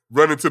him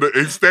running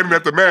he's standing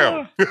at the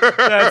mound.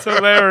 That's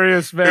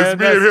hilarious, man. It's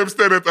me and him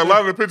standing a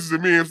lot of the pictures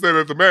of me and him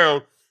standing at the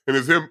mound, and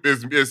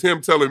it's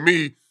him telling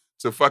me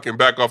to fucking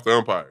back off the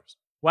umpires.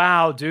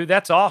 Wow, dude,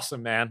 that's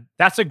awesome, man.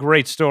 That's a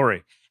great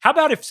story. How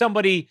about if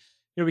somebody,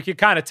 you know, we could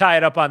kind of tie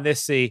it up on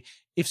this, see,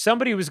 if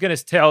somebody was going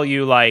to tell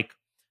you, like,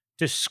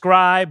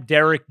 describe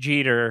Derek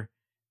Jeter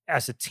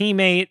as a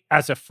teammate,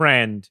 as a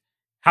friend,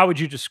 how would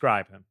you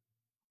describe him?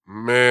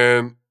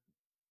 Man,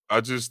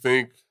 I just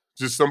think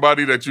just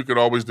somebody that you can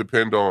always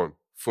depend on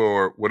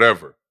for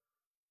whatever.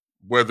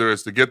 Whether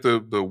it's to get the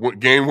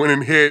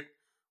game-winning hit,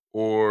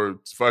 or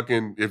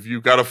fucking if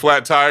you got a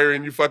flat tire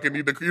and you fucking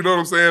need to, you know what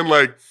I'm saying?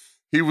 Like,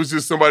 he was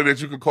just somebody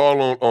that you could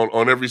call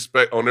on every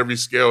scale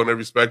and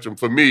every spectrum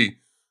for me,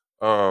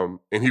 and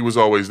he was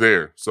always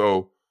there.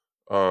 So,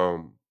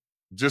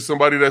 just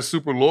somebody that's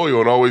super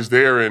loyal and always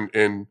there,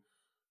 and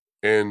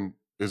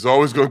is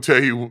always going to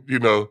tell you, you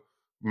know,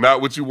 not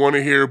what you want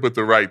to hear, but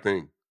the right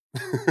thing.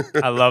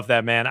 I love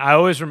that, man. I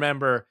always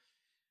remember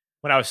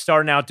when I was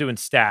starting out doing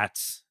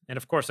stats, and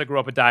of course I grew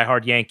up a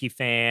diehard Yankee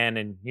fan,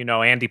 and, you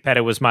know, Andy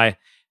Pettitte was my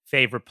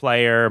favorite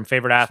player and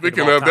favorite athlete.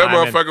 Speaking of, that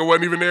motherfucker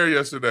wasn't even there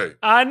yesterday.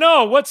 I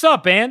know. What's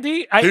up,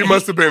 Andy? He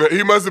must have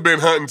been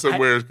hunting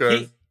somewhere.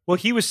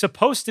 He was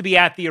supposed to be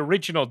at the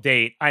original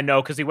date, I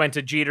know, because he went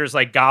to Jeter's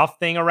like golf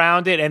thing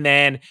around it, and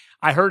then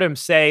I heard him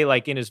say,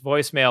 like, in his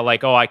voicemail,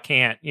 like, "Oh, I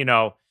can't, you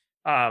know,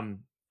 I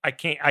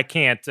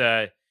can't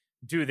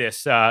do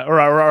this, or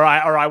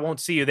I won't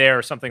see you there,"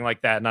 or something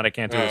like that. Not I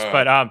can't do this,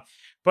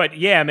 but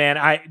yeah,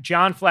 man,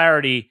 John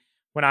Flaherty,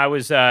 when I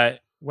was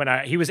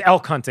he was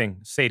elk hunting,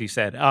 Sadie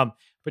said,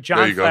 but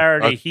John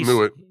Flaherty,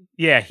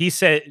 he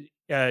said,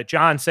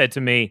 John said to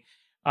me,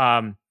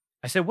 I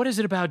said, "What is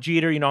it about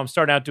Jeter? You know, I'm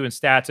starting out doing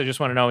stats. I just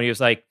want to know." And he was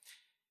like,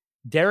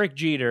 Derek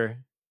Jeter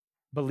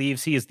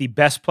believes he is the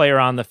best player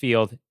on the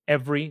field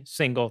every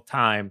single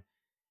time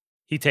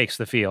he takes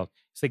the field.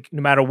 It's like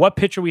no matter what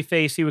pitcher we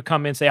face, he would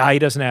come in and say, he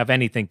doesn't have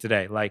anything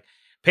today. Like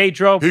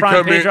Pedro, he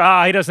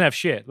doesn't have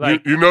shit.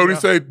 Like you know what he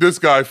say? This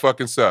guy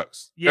fucking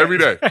sucks. Yeah. Every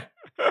day.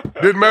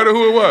 Didn't matter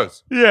who it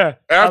was. Yeah.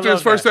 After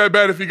his first at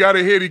bat, if he got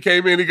a hit, he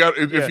came in,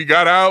 if he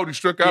got out, he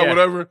struck out,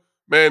 whatever.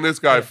 Man, this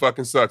guy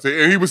fucking sucks.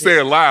 And he was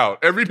saying loud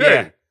every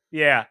day.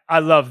 Yeah. I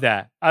love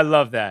that.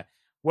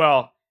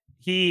 Well,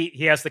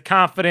 he has the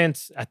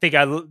confidence. I think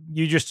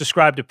you just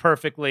described it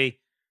perfectly.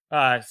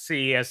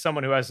 As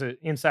someone who has an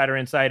insider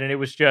insight, and it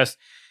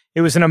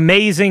was an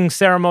amazing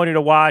ceremony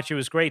to watch. It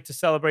was great to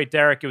celebrate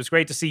Derek. It was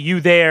great to see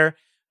you there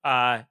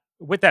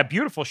with that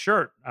beautiful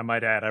shirt, I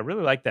might add. I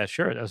really like that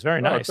shirt. That was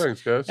very nice.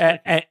 Thanks, guys.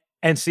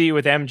 And see you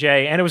with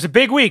MJ. And it was a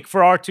big week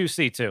for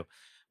R2C2.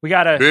 We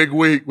got a big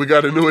week. We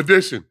got a new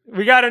addition.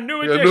 A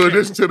new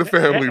addition to the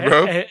family,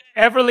 bro.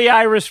 Everly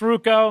Iris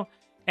Rucco,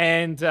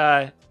 and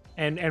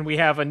we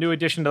have a new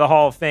addition to the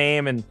Hall of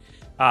Fame. And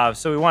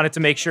so we wanted to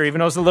make sure, even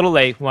though it was a little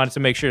late, we wanted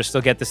to make sure to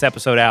still get this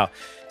episode out.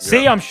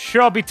 See, I'm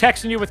sure I'll be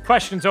texting you with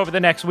questions over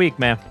the next week,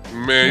 man.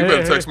 Man, you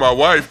better text my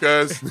wife,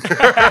 guys.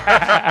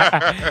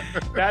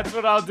 That's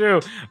what I'll do.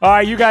 All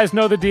right, you guys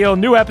know the deal.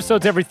 New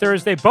episodes every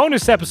Thursday,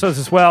 bonus episodes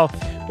as well.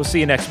 We'll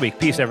see you next week.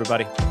 Peace,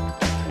 everybody.